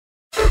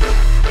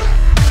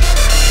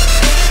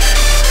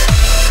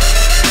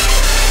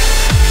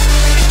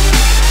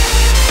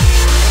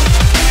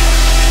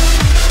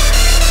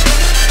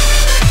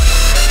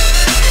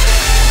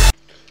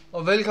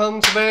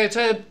velkommen tilbage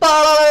til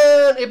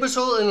Borderlands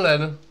episode eller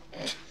andet.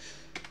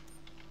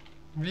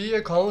 Vi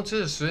er kommet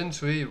til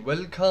Sanctvary.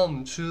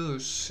 Velkommen til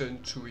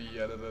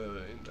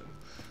Sanctvary.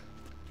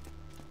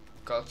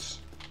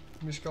 Godt.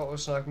 Vi skal over og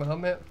snakke med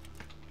ham her.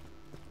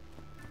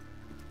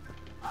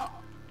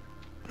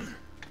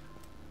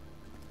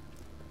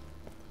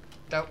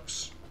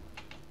 Dags.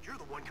 You're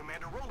the one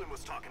Commander Roland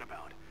was talking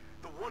about.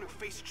 The one who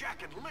faced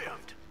Jack and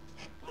lived.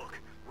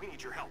 Look, we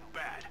need your help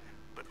bad.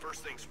 But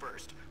first things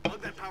first,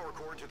 plug that power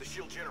cord into the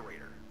shield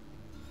generator.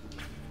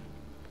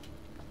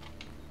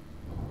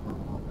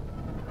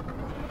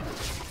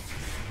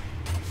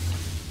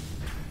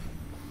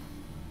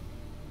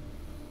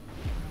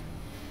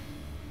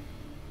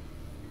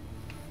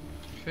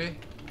 Okay.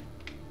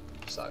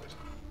 Sejt.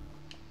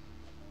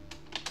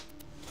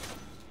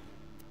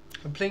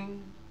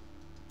 Pling.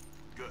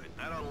 Good,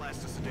 that ought to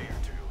last us a day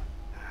or two.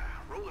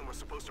 Roland was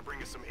supposed to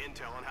bring us some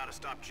intel on how to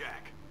stop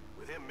Jack.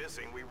 With him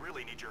missing, we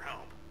really need your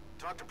help.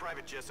 Talk to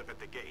Private Jessup at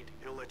the gate.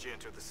 He'll let you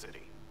enter the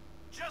city.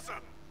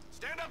 Jessup!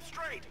 Stand up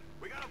straight!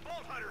 We got a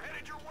vault hunter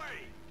headed your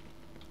way!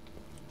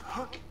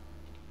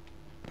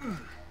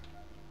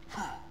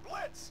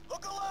 Blitz!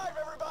 Look alive,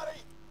 everybody!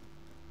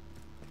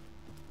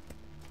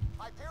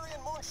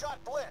 Hyperion Moonshot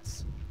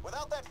Blitz!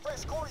 Without that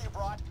fresh core you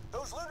brought,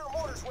 those lunar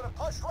mortars would have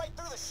punched right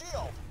through the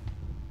shield!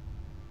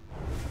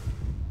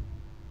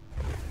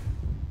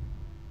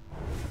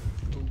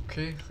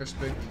 Okay,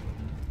 respect.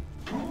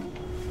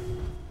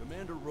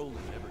 Commander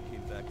Roland never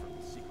came back from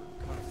the secret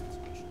reconnaissance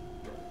mission.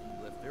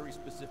 He left very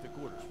specific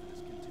orders for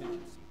this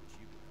contingency, which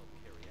you can help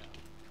carry out.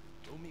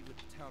 Go meet with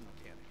the town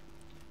mechanic.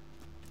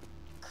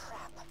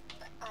 Crap.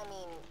 I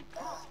mean,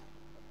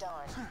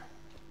 darn.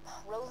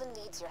 Roland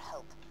needs your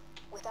help.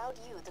 Without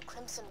you, the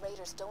Crimson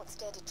Raiders don't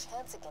stand a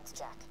chance against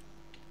Jack.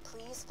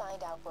 Please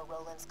find out where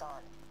Roland's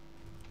gone.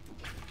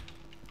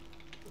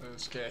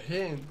 Skal jeg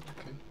herind?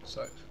 Okay,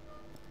 sejt.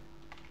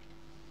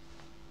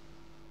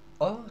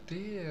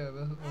 Det er,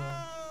 hvad hedder det?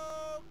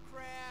 Oh,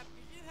 crap.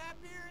 Is you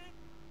Hyperion?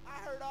 I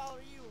heard all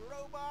of you were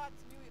robots,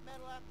 knew you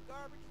meddle out the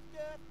garbage and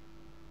stuff.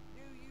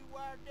 Knew you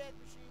wired death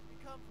machines to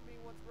come for me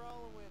once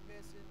Roland went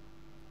missing.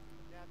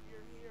 Now, if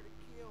you're here to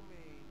kill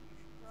me, you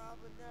should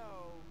probably know.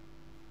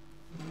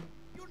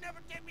 You'll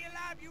never take me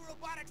alive, you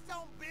robotic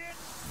son of a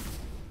bitch!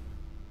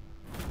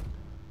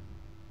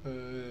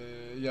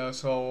 Jeg er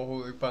så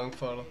overhovedet ikke bange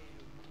for dig.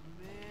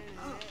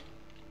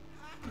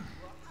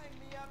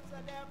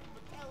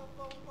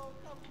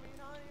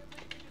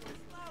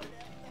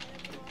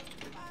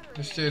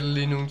 Jeg stjæler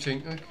lige nogle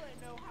ting, ikke?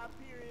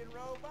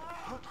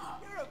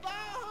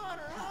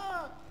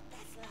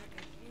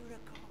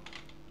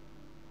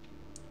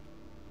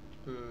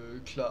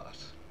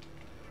 Klart.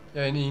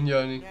 Jeg er en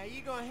enhjørning. Now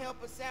you gonna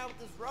help us out with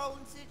this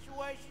Roland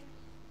situation?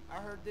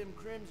 I heard them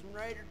Crimson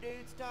Raider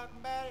dudes talking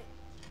about it.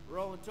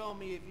 Roland told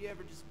me if you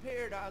ever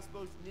disappeared, I was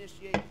supposed to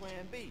initiate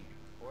Plan B,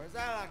 or as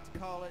I like to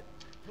call it,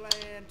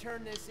 Plan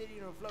Turn this city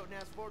into a floating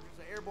ass fortress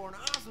of airborne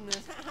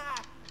awesomeness.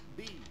 B.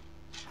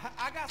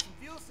 I got some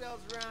fuel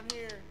cells around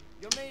here.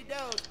 You'll need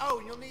those. Oh,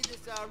 and you'll need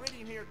this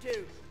iridium here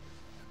too.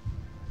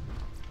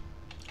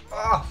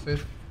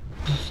 Fedt.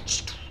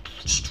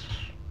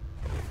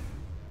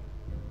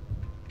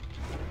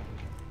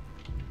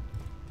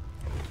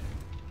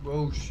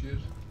 Wow, shit.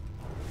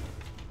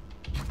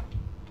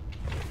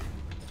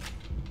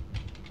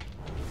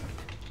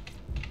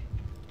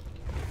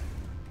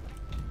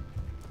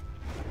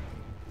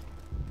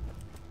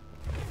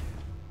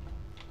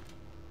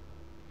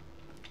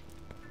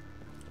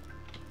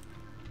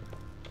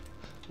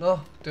 No,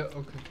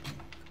 okay.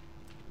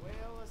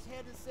 Well, let's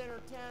head to the center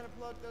of town and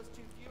plug those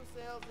two fuel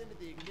cells into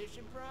the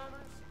ignition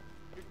primers.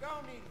 You're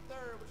gonna need a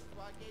third, which is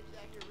why I gave you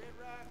that here red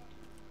rock.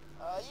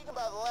 You can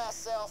buy the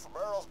last cell from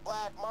Earl's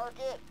Black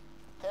Market.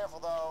 Careful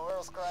though,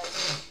 Earl's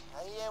crazy.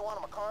 He ate one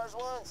of my cars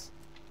once.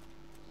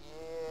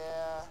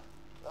 Yeah,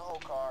 the whole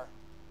car.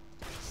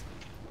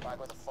 Back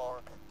with a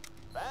fork.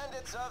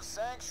 Bandits of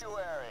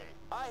Sanctuary.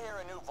 I hear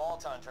a new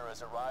vault hunter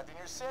has arrived in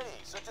your city,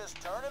 so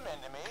just turn him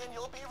into me and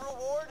you'll be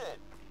rewarded.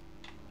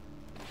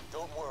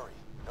 Don't worry,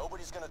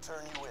 nobody's gonna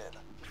turn you in.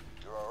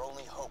 You're our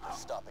only hope of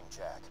stopping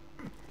Jack.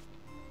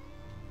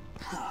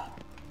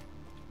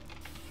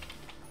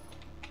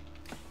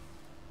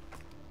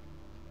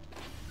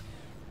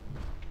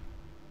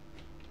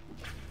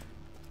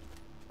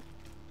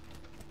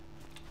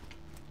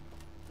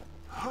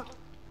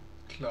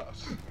 Klart.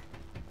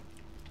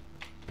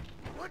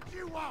 What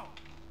you want?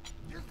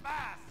 Just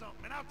buy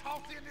something and I'll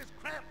toss in this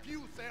crap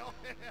fuel cell.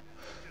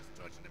 Just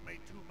touching it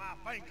made two of my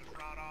fingers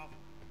rot off.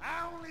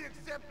 I only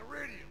accept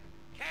iridium.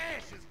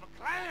 Cash is for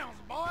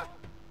clowns, boy.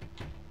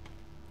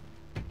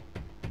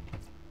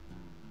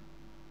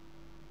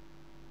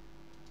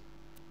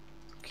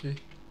 Okay.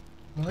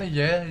 Nå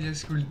ja, jeg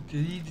skulle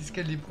lige, det skal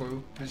jeg lige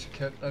prøve, hvis jeg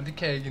kan. Nej, det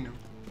kan jeg ikke endnu.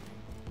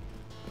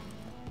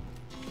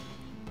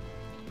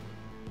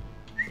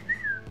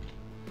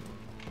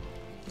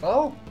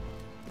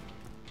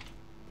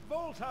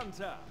 Vault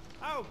Hunter!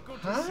 How good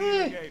to see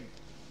you again.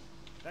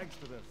 Thanks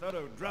to the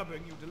thorough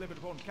drubbing you delivered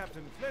upon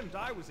Captain Flint,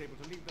 I was able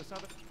to leave the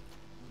southern...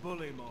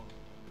 Bullymon.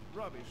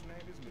 rubbish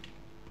name, isn't it?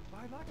 But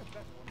I'd like a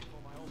better one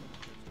for my own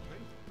interests.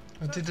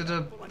 Og det er det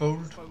der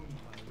bolt.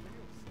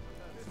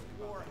 This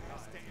war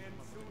has to end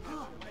sooner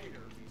or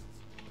later.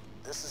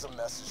 This is a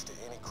message to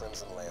any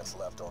Crimson Lance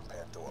left on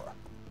Pandora.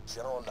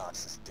 General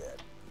Knox is dead,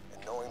 and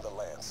knowing the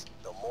Lance,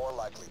 they'll more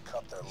likely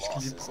cut their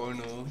losses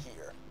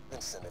here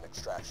than send an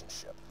extraction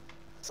ship.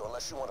 So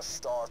unless you want to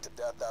starve to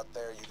death out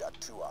there, you got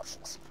two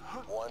options.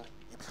 One,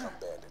 you become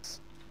bandits.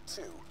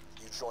 Two,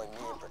 you join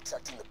me in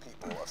protecting the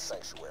people of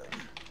Sanctuary.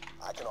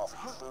 I can offer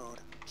you food,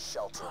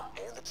 shelter,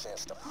 and the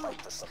chance to fight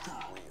for something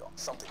real,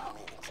 something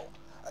meaningful.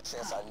 A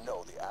chance I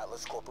know the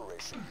Atlas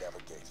Corporation never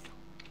gave you.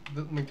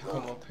 Ved man kan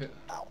komme op her.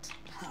 Out.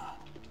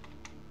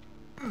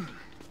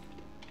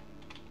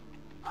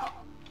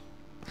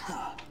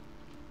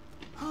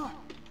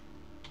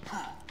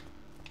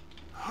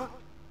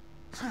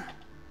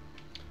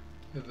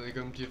 Jeg ved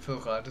ikke om de har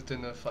fået rettet den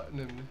her fejl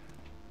nemlig.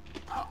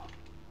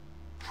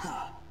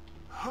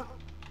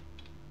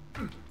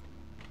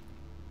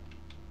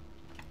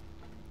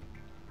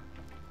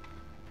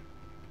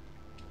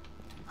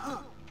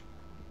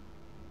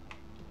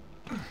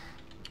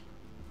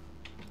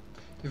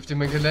 Det er fordi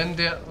man kan lande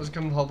der, og så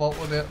kan man hoppe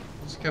over der,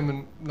 og så kan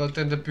man, når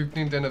den der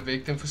bygning den er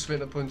væk, den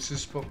forsvinder på en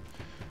tidspunkt,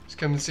 så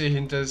kan man se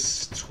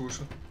hendes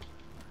trussel.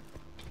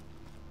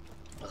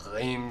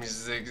 Rimelig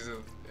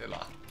sexet,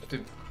 eller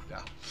det, ja.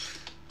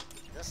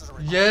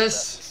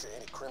 Yes!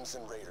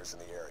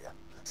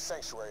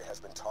 Sanctuary has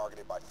been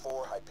targeted by 4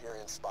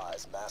 Hyperion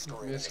spies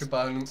masquerading Jeg skal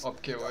bare have nogle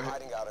opgaver her.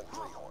 hiding out in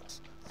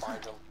Three-Horns.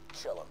 Find them,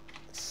 kill them,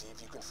 and see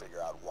if you can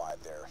figure out why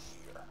they're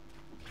here.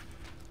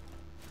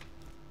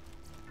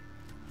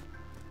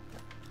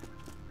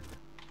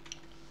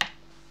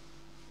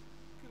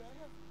 Could I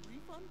have a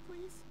refund,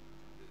 please?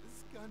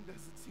 This gun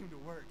doesn't seem to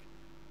work.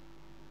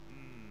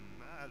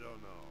 I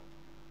don't know.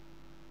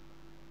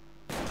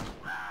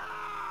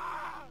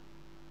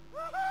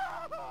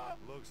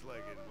 Looks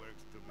like it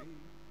works to me.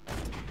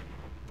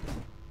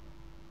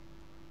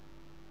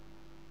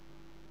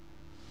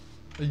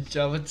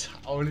 Jeg var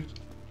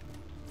tavligt.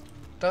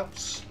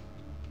 Dags.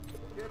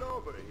 Get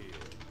over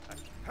here.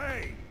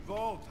 Hey,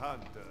 Vault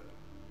Hunter.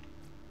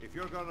 If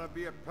you're gonna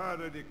be a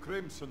part of the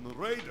Crimson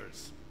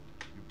Raiders,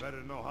 you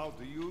better know how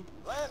to use...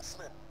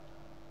 Lancemen,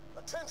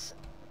 attention.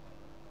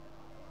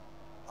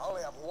 I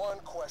only have one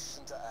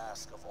question to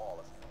ask of all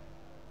of you.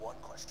 One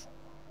question.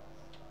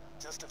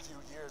 Just a few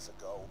years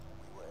ago,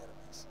 we were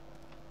enemies,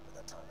 but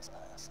that time has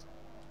passed.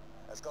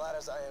 As glad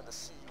as I am to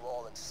see you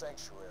all in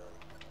Sanctuary,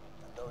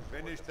 I know you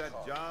Finished that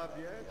job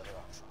yet?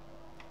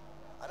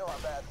 I know how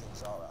bad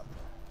things are out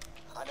there.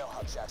 I know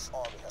how Jack's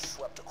army has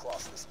swept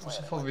across this planet.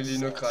 Så får vi lige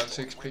noget gratis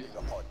XP.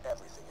 Apart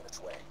everything in its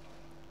way.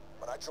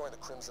 When I joined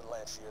the Crimson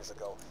Lance years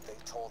ago, they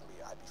told me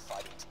I'd be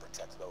fighting to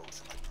protect those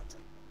who could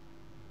protect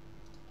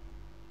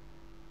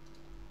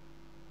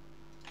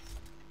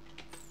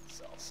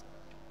themselves.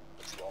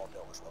 But you all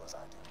know as well as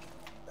I do,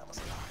 that was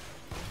a lie.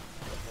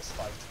 But this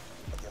fight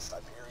against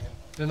Hyperion,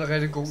 Den er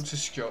rigtig god til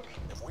skjold.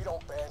 if we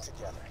don't band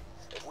together,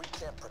 if we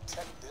can't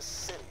protect this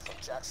city from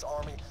Jack's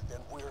army,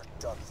 then we're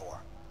done for.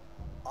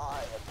 I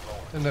am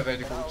Lord. Den er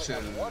rigtig god til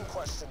One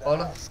question to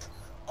Honor. ask.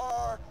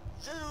 Are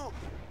you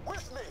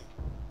with me?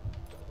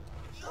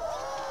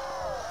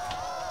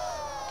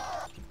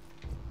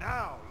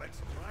 Now, let's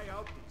try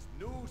out these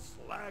new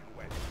slag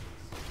weapons.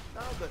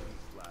 Now that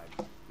he's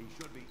slagged, he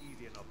should be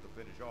easy enough to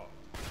finish off.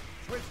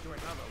 Switch to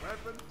another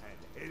weapon and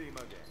hit him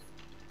again.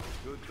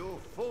 To do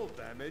full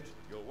damage,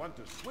 you'll want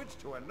to switch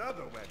to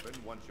another weapon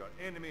once your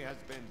enemy has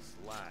been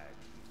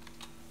slagged.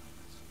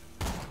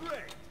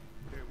 Great!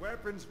 The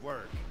weapons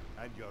work,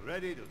 and you're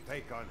ready to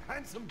take on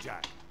Handsome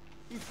Jack.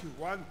 If you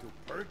want to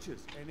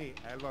purchase any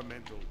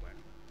elemental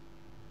weapon.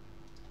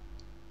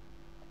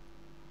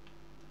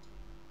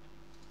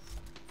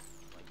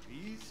 Like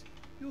these,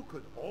 you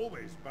could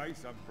always buy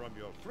some from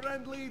your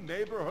friendly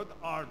neighborhood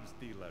arms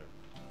dealer.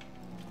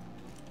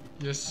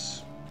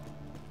 Yes.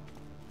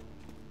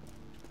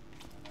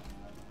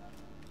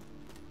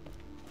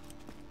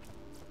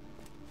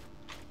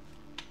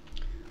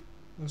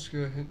 Nu skal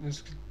jeg hen, jeg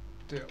skal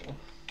derover.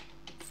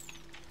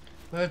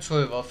 Men jeg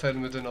troede, jeg var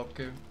færdig med den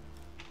opgave.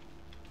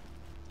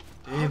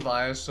 Det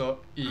var jeg så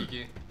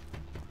ikke.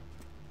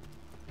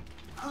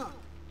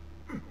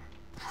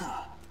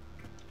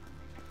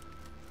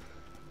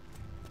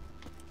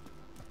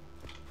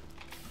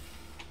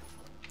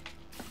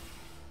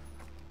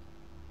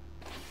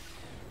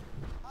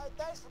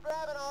 Thanks for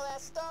grabbing all that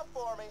stuff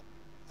for me.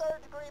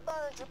 Third-degree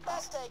burns are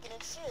best taken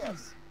in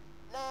shifts.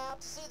 Now,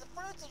 to see the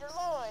fruits of your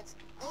loins,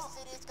 this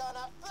city's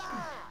gonna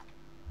fly!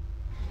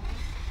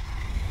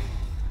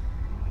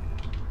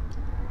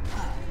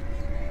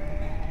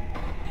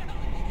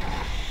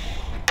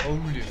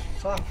 Holy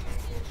fuck.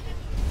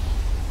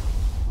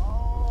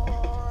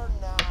 Or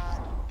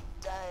not.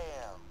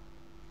 Damn.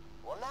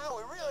 Well, now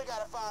we really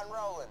gotta find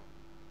Roland.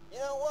 You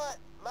know what?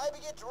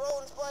 Maybe get to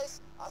Roland's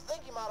place. I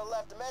think he might have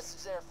left a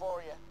message there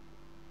for you.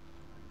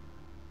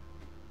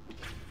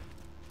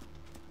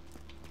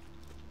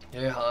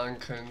 Jeg har en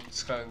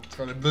kontrakt.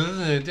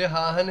 Det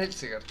har han helt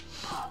sikkert.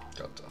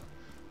 Godt da.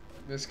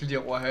 Jeg skal lige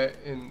over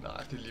have en... Nej,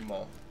 det er lige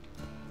meget.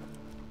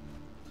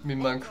 Min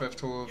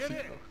Minecraft hoved er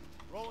fint nok.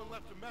 Roland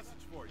left a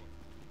message for you.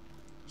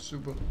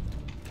 Super.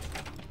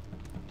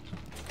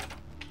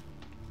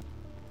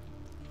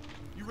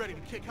 You ready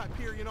to kick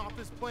Hyperion off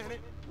this planet?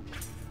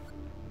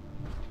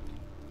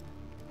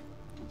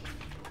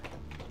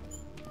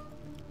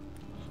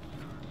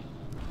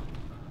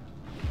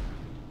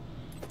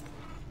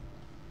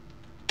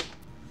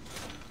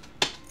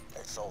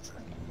 Hey, soldier.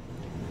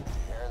 You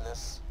hearing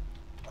this?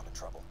 I'm in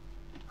trouble.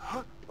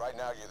 Huh? Right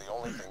now, you're the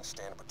only thing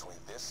standing between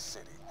this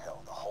city,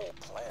 hell, the whole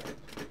planet,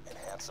 and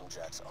Handsome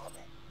Jack's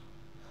army.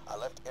 I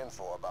left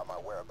info about my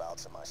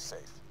whereabouts in my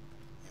safe.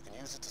 You can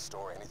use it to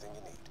store anything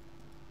you need.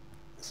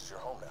 This is your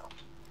home now.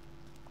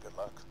 Good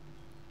luck.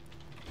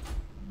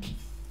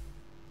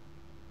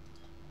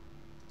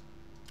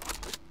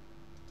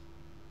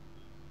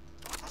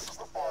 This is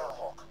the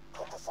Firehawk.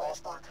 Come to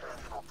Frostburg here,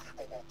 your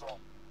people will come.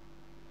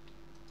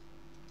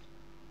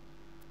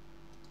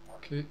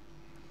 Okay.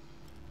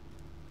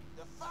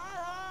 The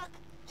Firehawk?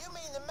 You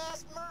mean the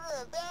masked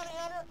murderer and bounty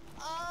hunter?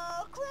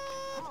 Oh,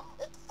 crap!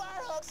 If the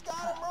Firehawk's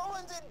got him,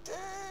 Roland's in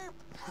deep!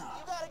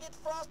 You gotta get to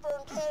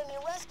Frostburn Canyon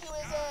and rescue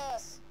his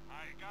ass!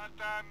 I got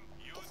them.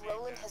 If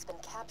Roland has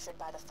been captured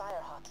by the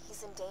Firehawk,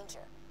 he's in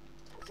danger.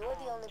 You're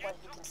the only one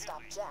who can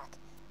stop Jack,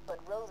 but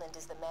Roland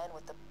is the man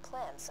with the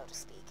plan, so to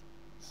speak.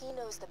 He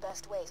knows the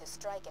best way to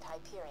strike at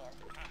Hyperion.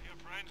 Your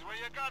friends, where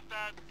you got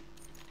that?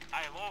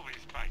 I've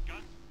always fight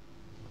gun.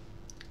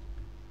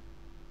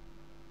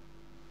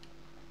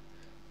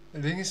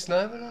 Er det ikke en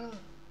sniper eller noget?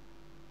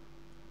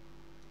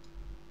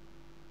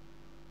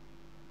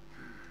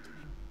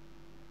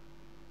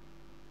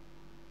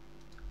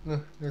 Nå,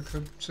 jeg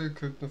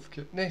købte noget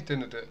forkert. Nej,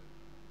 den er der.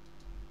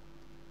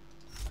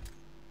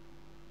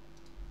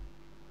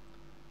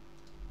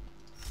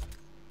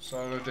 Så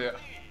er det der.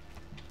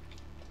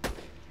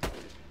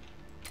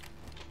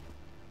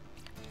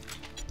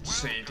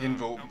 Se, det er en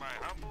våben.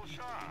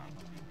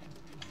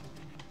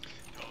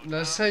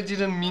 Lad os tage de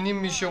der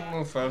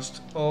mini-missioner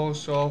først, og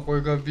så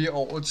rykker vi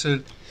over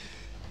til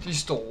de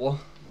store.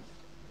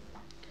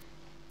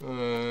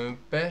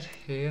 Bad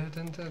Hair,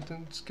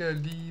 den skal jeg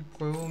lige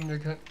prøve, om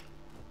jeg kan.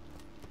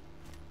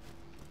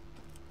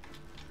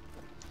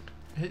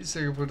 Helt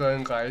sikker på, at der er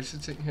en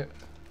rejseting her.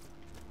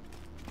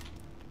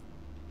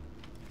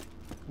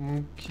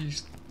 Nogle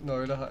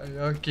nøgler har jeg.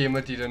 Jeg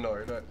gemmer de der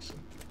nøgler, altså.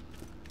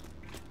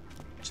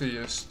 Så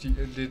jeg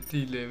stiger lidt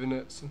i leven,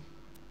 altså.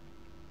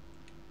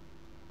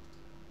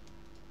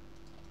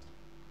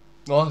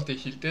 Nå, det er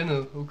helt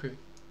dernede, okay.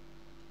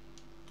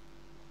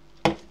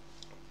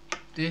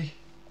 Det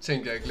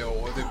tænkte jeg ikke lave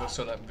over, det var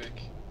så langt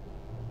væk.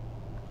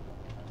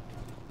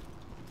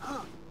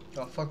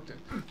 Nå, fuck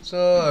det. Så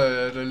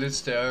er der lidt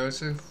stærkere,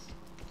 så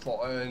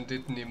får jeg en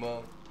lidt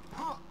nemmere.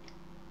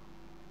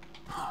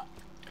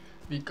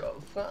 Vi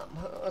går frem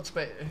og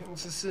tilbage,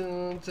 til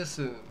siden til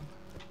siden.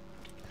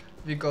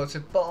 Vi går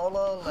til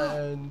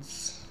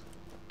Borderlands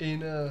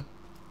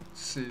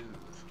inderside.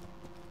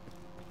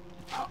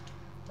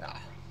 Ja.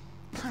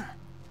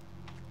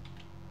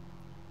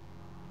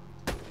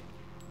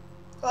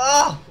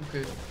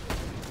 Okay.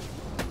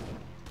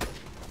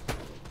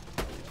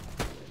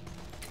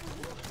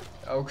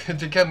 Ja, okay,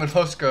 det kan man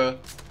også gøre.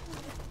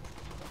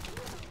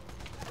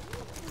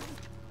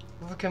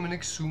 Hvorfor kan man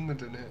ikke zoome med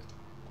den her?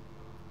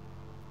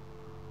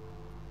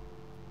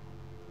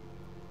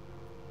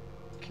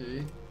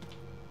 Okay.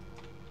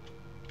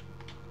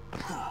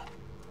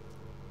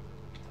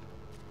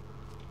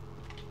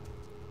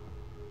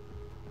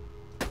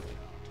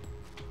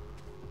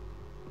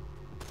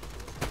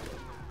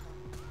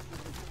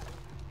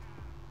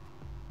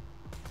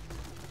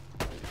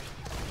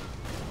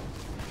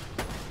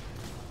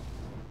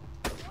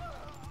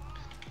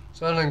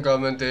 Sådan gør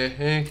man det,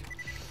 ikke?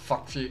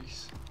 Fuck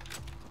fjes.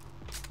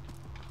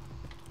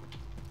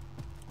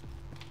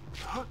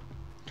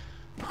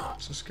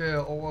 Så skal jeg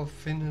over og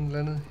finde en eller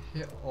anden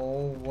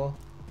herovre.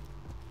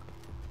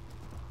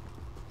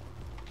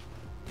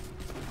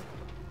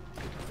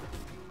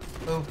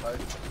 Hej.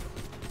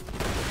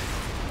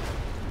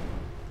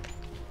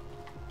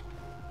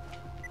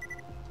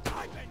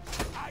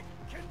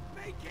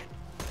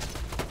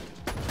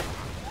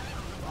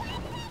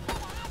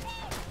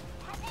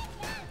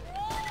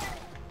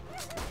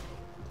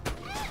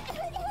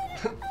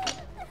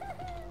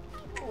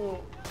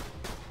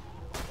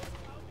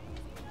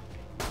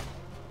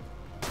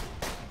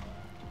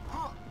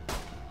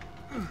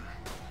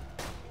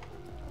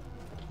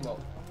 Nå,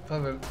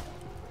 farvel.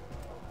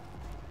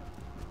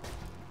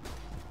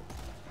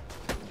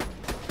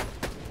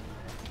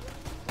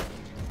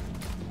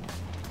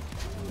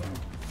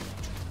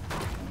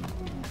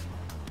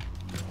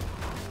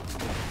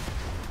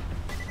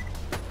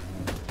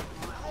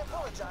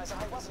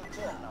 I wasn't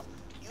clear enough.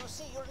 You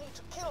see, you'll need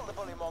to kill the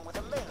bullymong with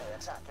a melee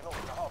attack in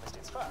order to harvest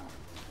its fur.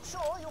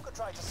 Sure, you could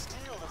try to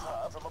steal the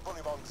fur from a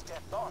bullymong's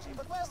dead body,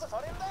 but where's the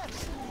fun in that?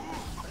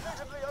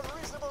 Blatantly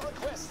unreasonable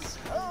requests.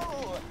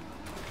 Oh!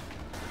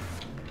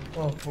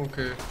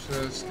 Okay,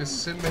 så jeg skal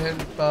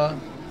simpelthen bare...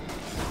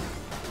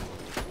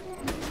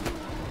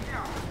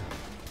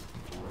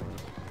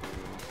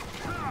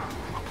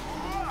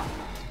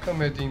 Kom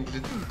med din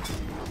lidt.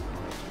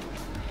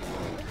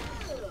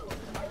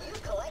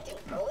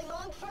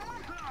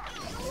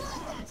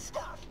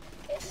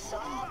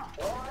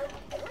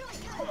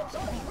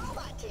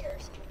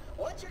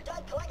 Once you're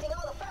done collecting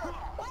all the fur,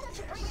 why don't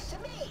you bring it to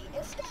me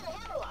instead of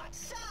Hammerlock?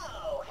 So,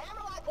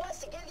 Hammerlock wants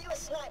to give you a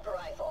sniper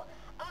rifle.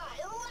 I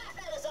laugh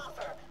at his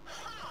offer.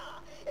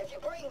 Ha! If you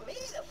bring me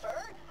the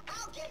fur,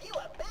 I'll give you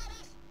a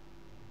badass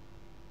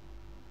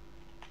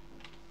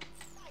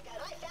shotgun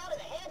I found in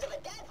the hands of a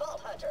dead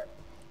vault hunter.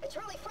 It's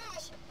really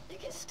fresh. You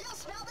can still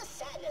smell the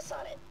sadness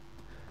on it.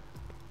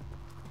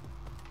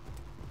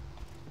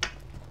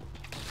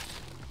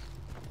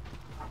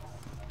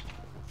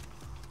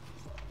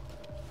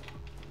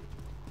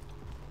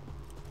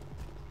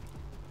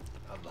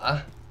 Hvad?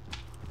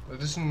 Er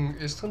det sådan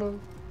ekstra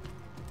noget?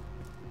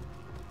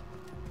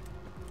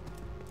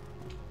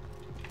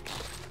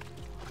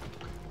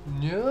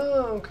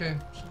 Ja, okay.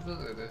 Så ved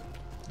jeg det.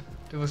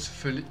 Det var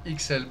selvfølgelig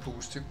ikke særlig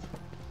positivt.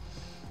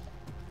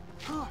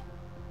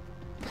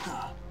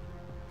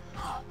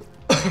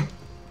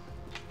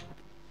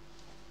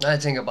 Nej,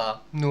 jeg tænker bare,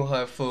 nu har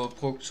jeg fået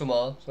brugt så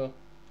meget, så...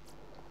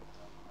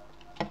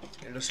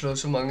 Eller slået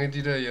så mange af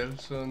de der ihjel,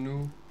 så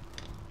nu...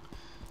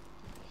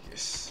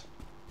 Yes.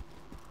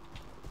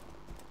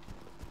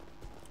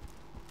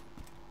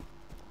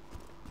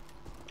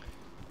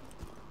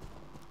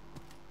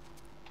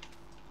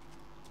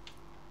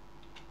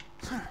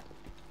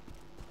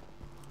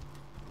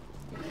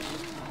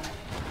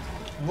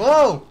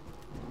 Wow!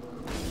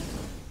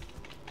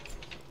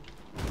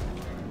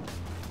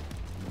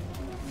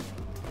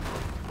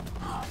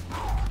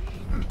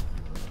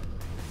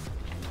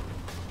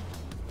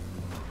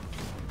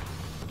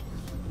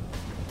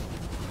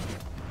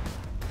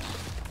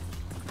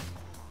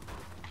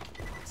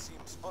 It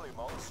seems bully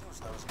moles use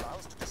those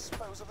mouths to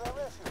dispose of their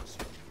refuse.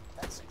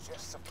 That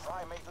suggests a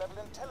primate level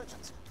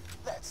intelligence.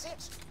 That's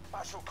it.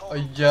 I shall call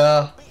them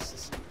primal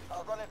beasts.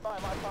 I'll run it by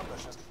my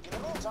publishers. In the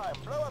meantime,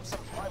 blow up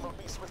some primal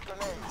beasts with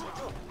grenades, would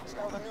you? See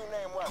how the new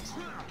name works.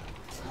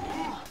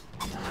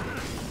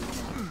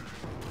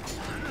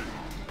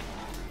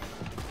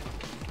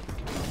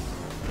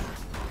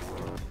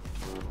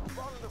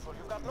 Wonderful.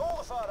 You've gotten all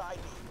the fur I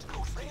need.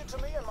 Bring it to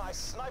me and my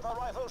sniper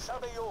rifle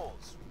shall be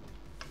yours.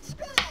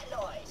 Screw that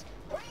noise.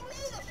 Bring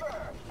me the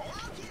fur, and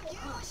I'll give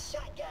you a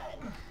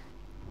shotgun.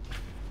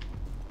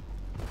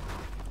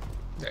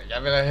 Ja,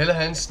 jeg vil da hellere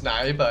have en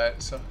sniper,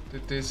 altså.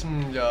 Det er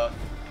sådan, jeg...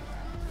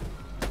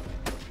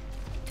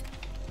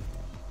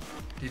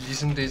 Det er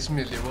ligesom det, som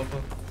jeg lever på.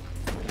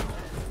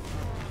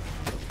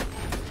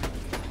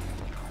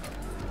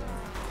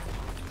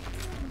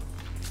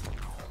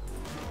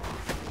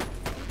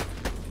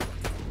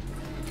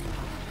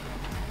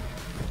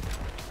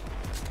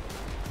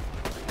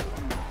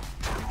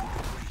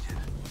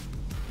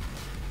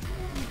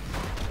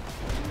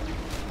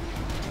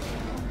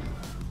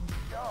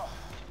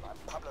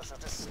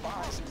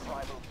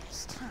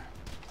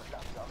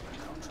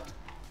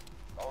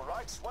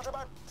 What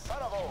about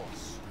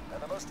feromones? They're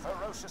the most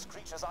ferocious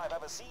creatures I've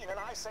ever seen, and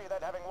I say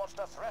that having watched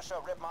a thresher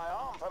rip my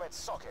arm from its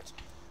socket.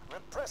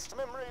 Repressed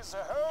memories,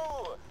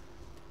 ho!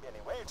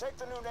 Anyway, take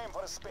the new name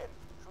for a spin.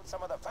 Shoot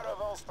some of the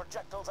feromones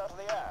projectiles out of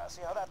the air.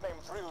 See how that name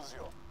thrills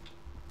you.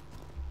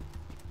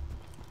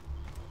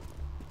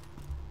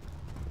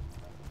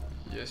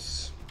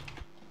 Yes.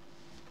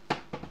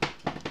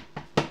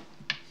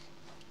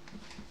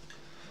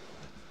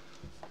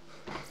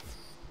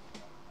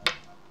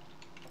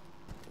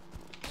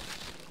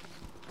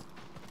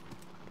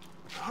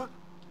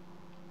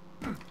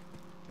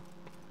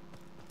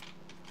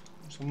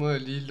 Så må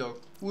jeg lige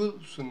logge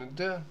ud, sådan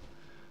der,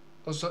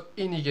 og så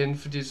ind igen,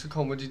 fordi så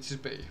kommer de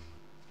tilbage,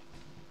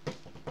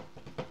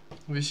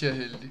 hvis jeg er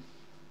heldig.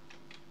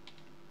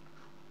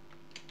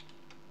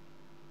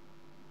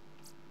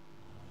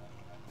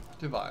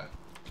 Det var jeg.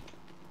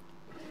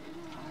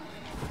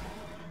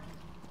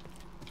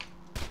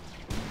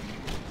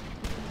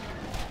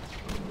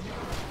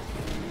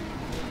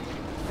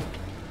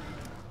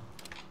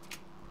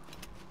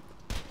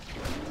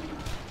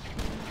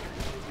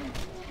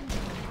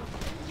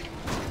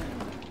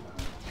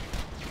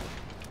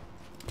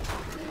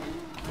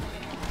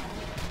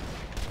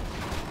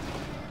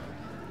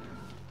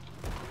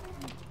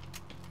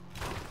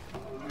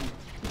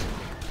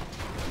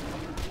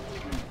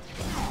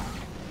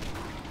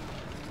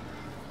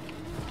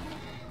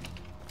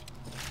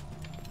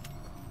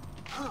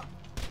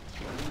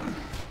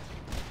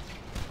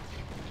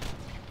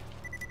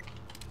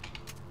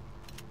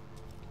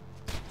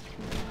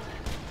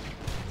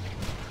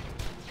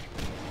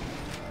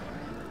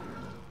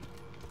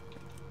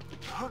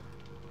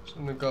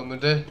 Sådan gør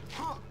man det.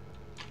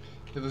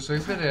 Jeg ved så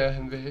ikke, hvad det er,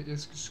 han vil have. Jeg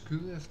skal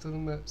skyde efter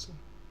dem, altså.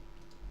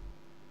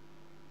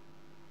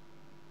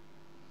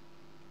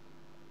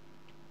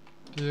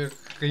 Det er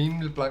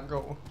rimelig blank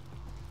over.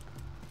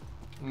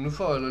 Men nu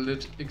får jeg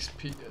lidt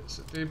XP,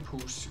 altså. Det er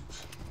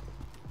positivt.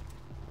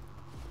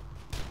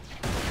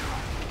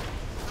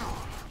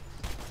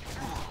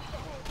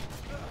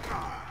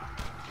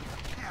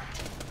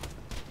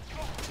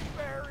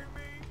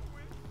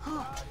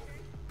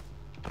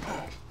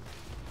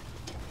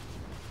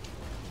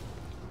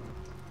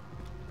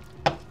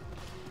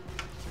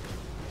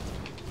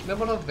 Lad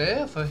mig da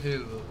være for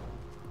helvede.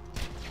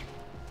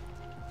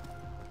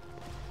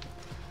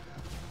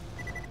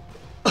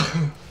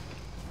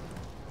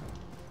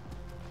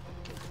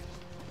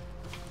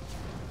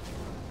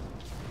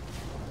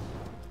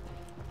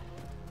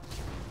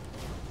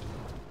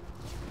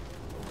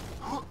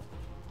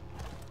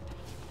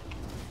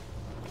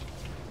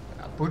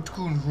 Jeg burde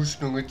kunne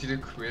huske nogle af de der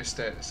quests,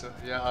 altså.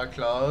 Jeg har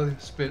klaret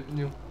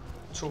spillet jo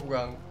 2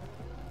 gange.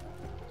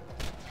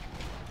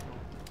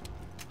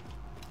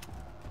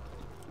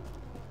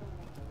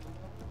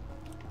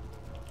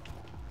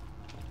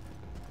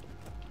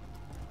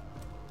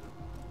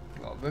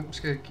 Nå, hvem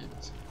skal jeg give det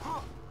til?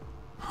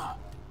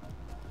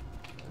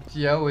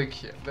 De er jo ikke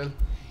her, vel?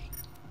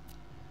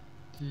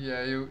 De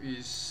er jo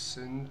i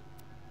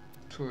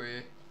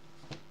Sanctvary.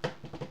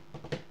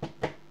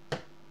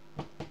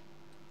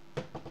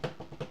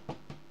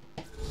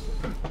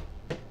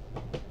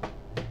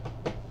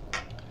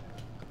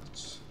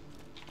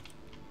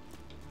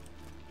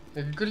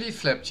 Jeg kan godt lide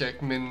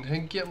Flapjack, men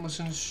han giver mig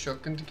sådan en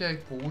shotgun, det kan jeg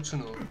ikke bruge til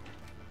noget.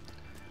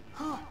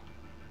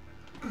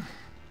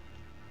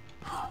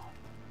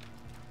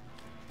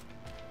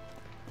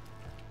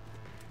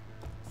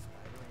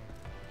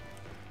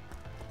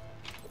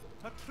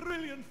 A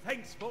trillion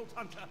thanks, Vault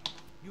Hunter.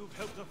 You've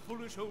helped a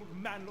foolish old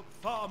man look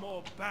far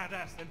more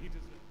badass than he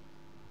deserves.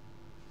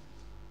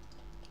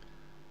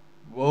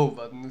 Wow,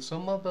 var den så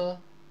meget bedre?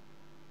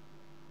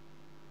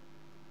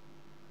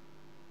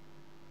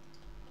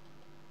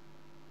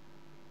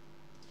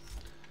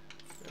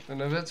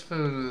 Den er i hvert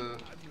fald...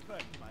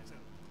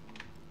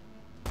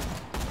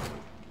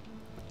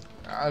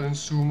 Ja, den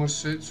zoomer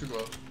sindssygt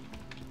godt.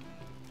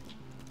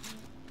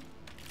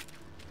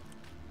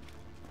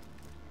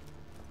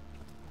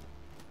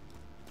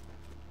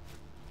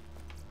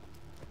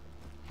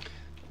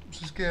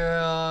 Så skal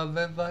jeg...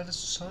 Hvad var det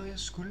så, jeg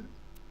skulle?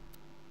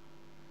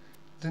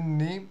 The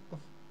name of...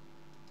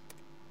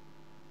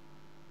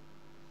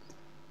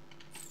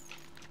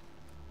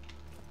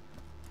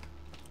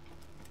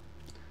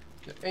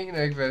 Jeg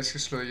aner ikke, hvad jeg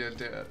skal slå ihjel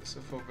der,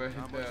 altså for at være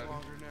helt ærlig.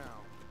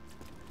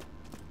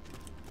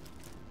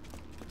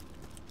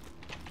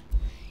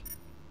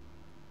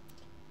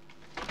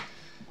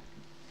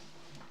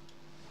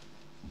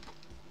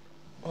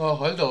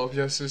 Hold da op,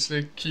 jeg har slet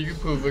ikke kigget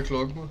på, hvad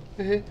klokken var.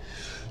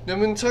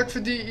 Jamen tak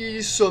fordi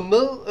I så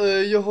med.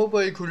 Jeg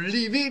håber I kunne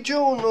lide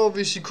videoen, og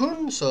hvis I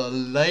kunne, så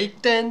like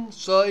den.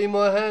 Så I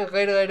må have en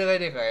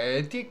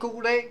rigtig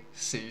god dag.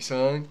 Se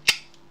sådan.